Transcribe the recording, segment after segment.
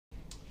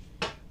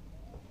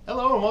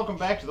Hello and welcome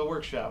back to the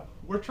workshop.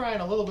 We're trying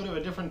a little bit of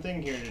a different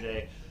thing here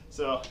today.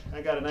 So I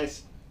got a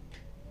nice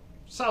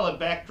solid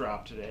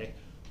backdrop today.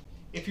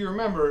 If you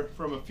remember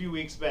from a few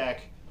weeks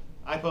back,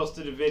 I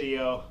posted a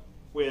video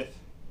with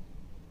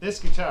this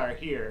guitar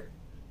here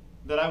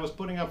that I was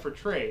putting up for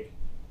trade.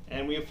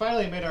 And we have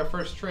finally made our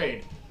first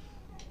trade.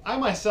 I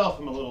myself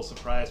am a little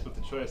surprised with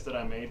the choice that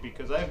I made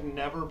because I've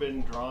never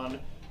been drawn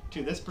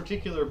to this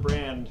particular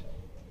brand,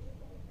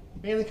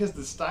 mainly because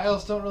the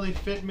styles don't really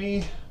fit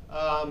me.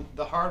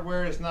 The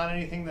hardware is not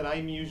anything that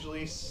I'm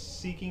usually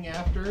seeking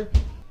after,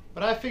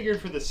 but I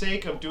figured for the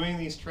sake of doing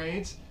these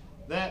trades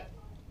that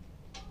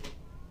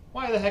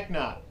why the heck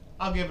not?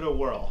 I'll give it a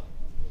whirl.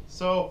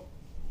 So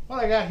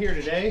what I got here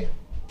today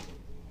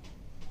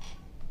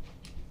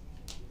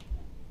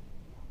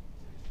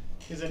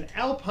is an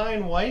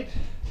Alpine white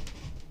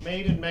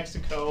made in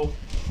Mexico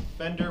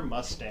Fender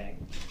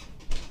Mustang.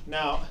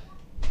 Now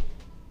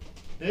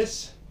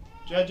this,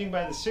 judging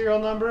by the serial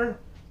number,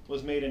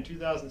 was made in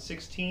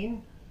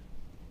 2016.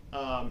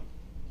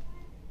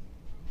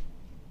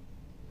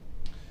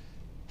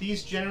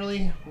 These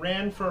generally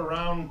ran for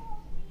around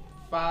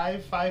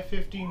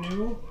 $550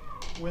 new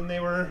when they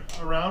were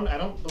around. I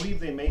don't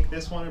believe they make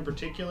this one in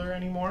particular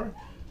anymore.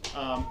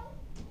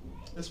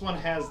 This one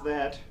has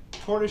that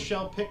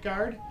tortoiseshell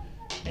pickguard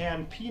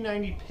and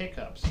P90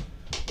 pickups,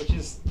 which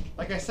is,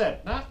 like I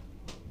said, not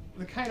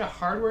the kind of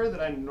hardware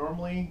that I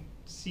normally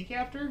seek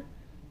after.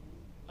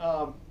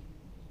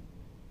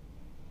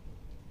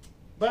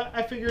 But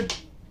I figured,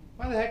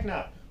 why the heck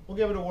not? We'll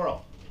give it a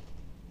whirl.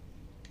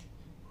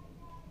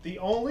 The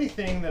only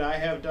thing that I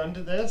have done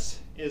to this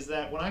is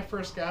that when I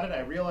first got it, I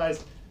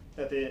realized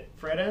that the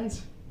fret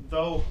ends,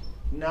 though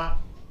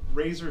not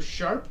razor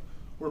sharp,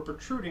 were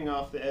protruding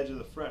off the edge of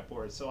the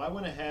fretboard. So I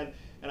went ahead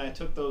and I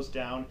took those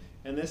down,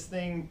 and this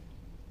thing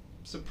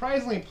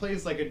surprisingly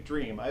plays like a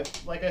dream.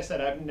 Like I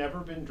said, I've never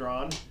been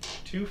drawn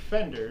to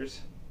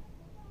Fenders,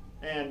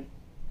 and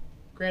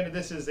granted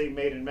this is a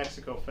made in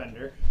Mexico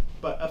Fender,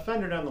 but a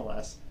Fender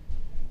nonetheless.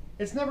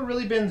 It's never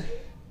really been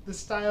the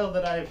style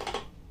that I've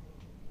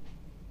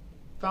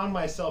found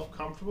myself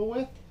comfortable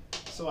with,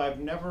 so I've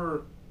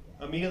never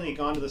immediately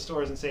gone to the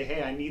stores and say,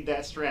 hey, I need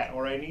that Strat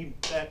or I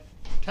need that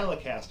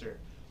Telecaster.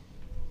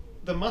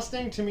 The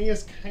Mustang to me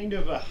is kind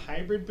of a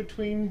hybrid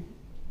between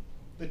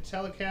the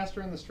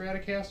Telecaster and the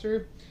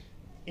Stratocaster,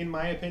 in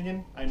my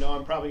opinion. I know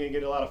I'm probably going to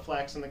get a lot of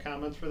flack in the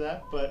comments for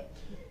that, but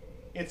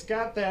it's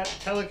got that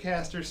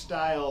Telecaster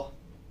style,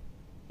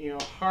 you know,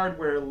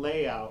 hardware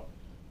layout,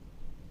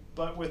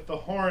 but with the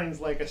horns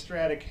like a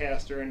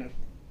Stratocaster, and it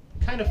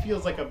kind of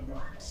feels like a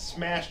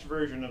smashed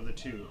version of the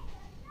two.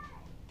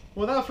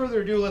 Without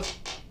further ado, let's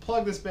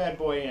plug this bad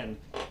boy in.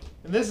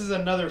 And this is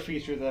another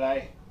feature that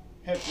I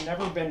have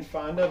never been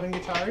fond of in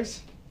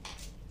guitars,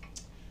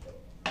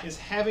 is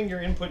having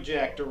your input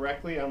jack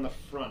directly on the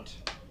front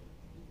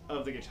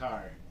of the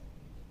guitar.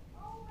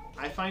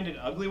 I find it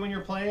ugly when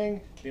you're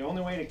playing. The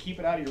only way to keep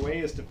it out of your way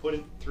is to put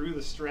it through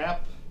the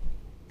strap,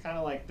 kind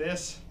of like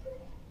this,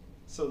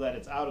 so that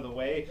it's out of the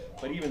way.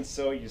 But even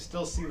so, you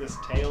still see this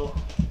tail.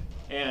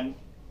 And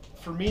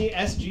for me,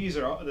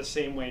 SGs are the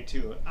same way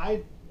too.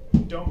 I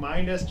don't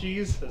mind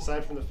SGs,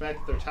 aside from the fact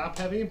that they're top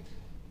heavy,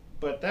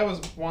 but that was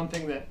one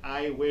thing that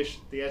I wish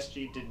the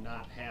SG did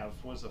not have,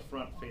 was a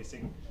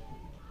front-facing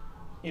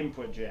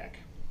input jack.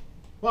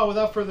 Well,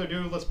 without further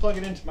ado, let's plug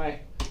it into my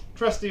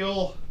trusty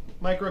old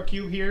Micro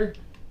Q here.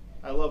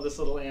 I love this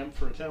little amp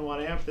for a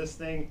 10-watt amp. This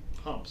thing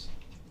pumps.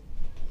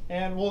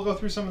 And we'll go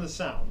through some of the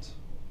sounds.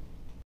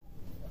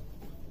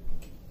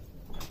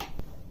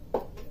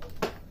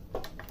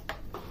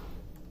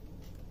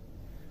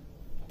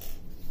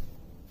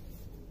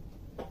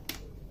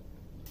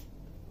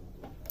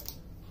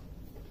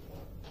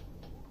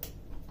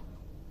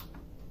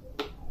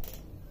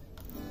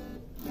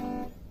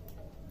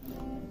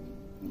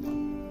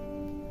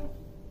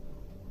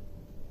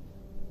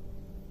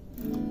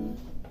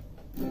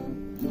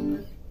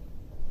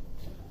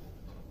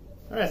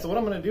 Alright, so what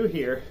I'm going to do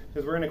here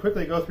is we're going to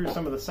quickly go through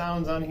some of the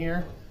sounds on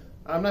here.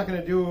 I'm not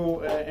going to do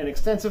an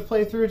extensive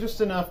playthrough,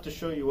 just enough to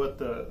show you what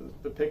the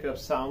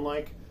pickups sound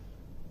like.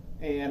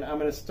 And I'm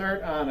going to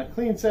start on a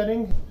clean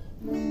setting.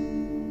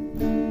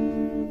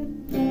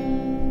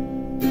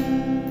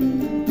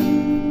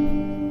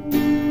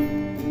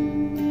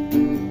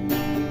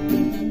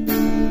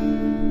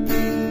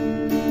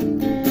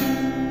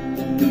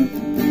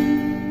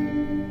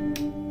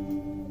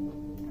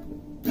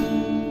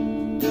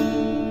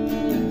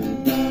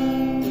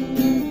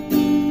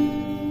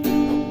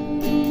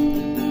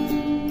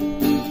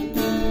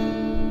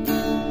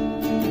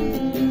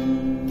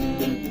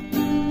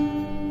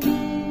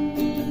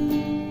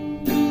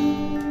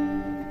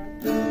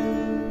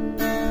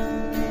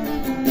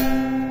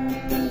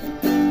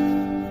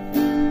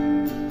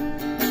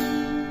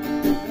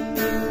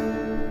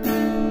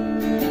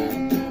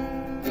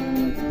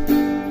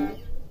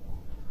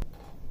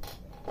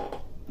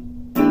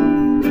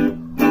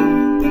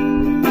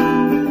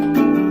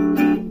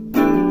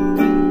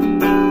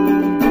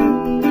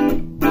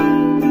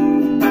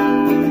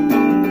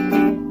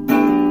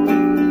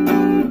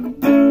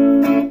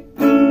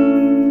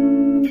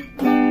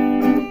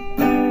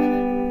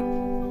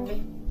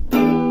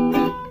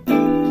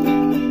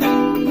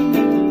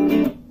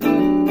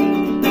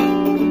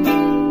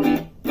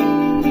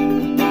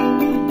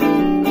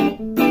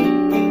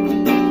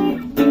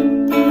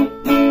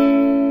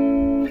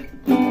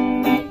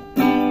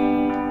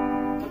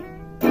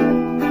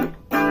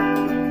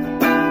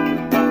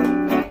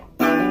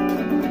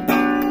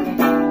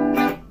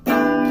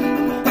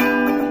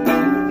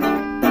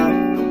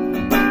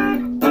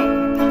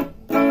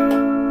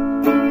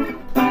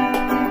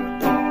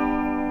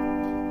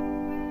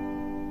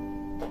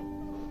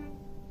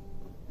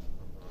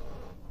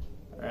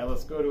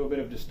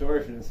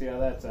 see how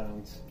that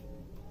sounds.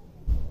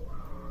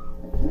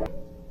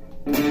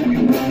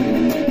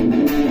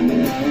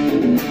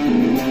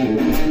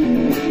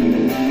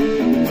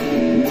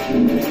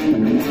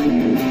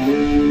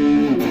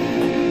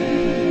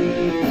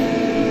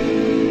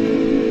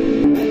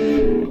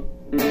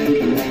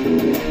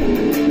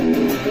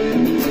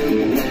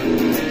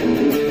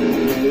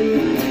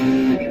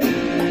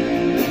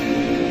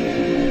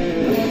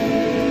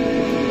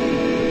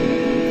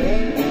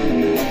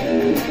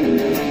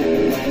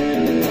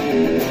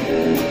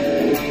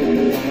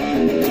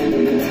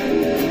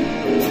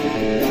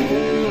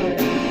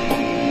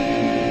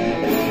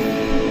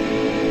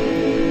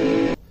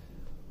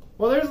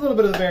 Well, there's a little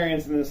bit of the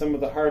variance in some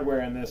of the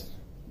hardware in this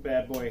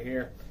bad boy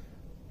here.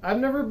 I've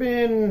never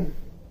been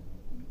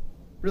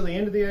really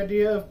into the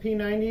idea of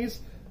P90s.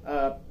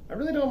 I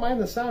really don't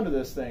mind the sound of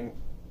this thing.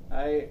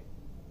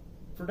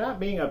 For not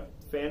being a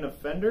fan of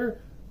Fender,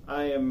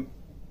 I am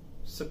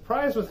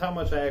surprised with how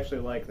much I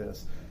actually like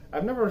this.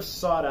 I've never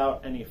sought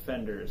out any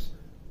Fenders,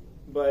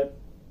 but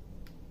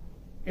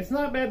it's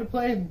not bad to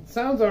play. It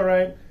sounds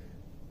alright.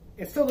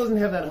 It still doesn't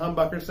have that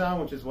humbucker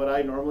sound, which is what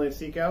I normally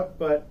seek out,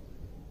 but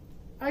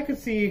I could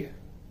see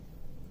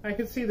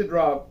the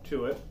draw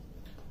to it.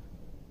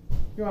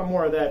 You want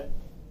more of that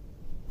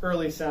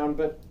early sound,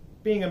 but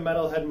being a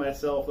metalhead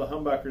myself, the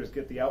humbuckers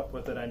get the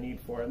output that I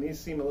need for it, and these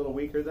seem a little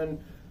weaker than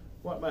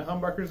what my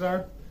humbuckers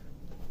are.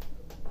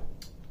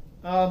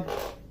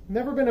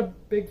 Never been a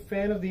big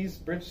fan of these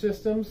bridge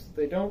systems.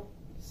 They don't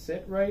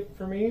sit right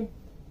for me.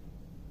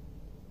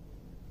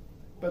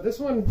 But this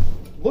one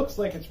looks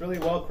like it's really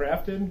well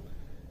crafted.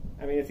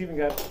 I mean, it's even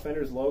got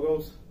Fender's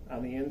logos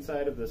on the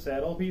inside of the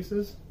saddle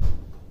pieces.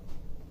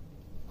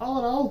 All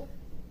in all,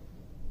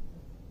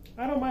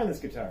 I don't mind this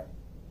guitar.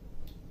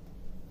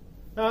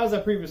 Now, as I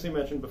previously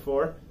mentioned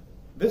before,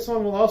 this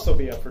one will also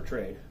be up for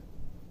trade.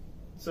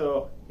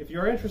 So if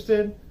you're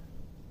interested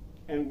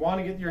and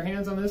want to get your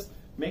hands on this,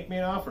 make me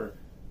an offer.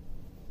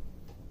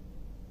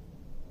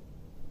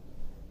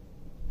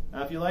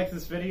 Now, if you like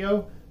this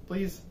video,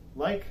 please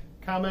like,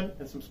 comment,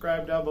 and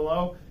subscribe down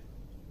below,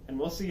 and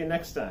we'll see you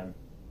next time.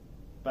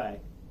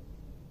 Bye.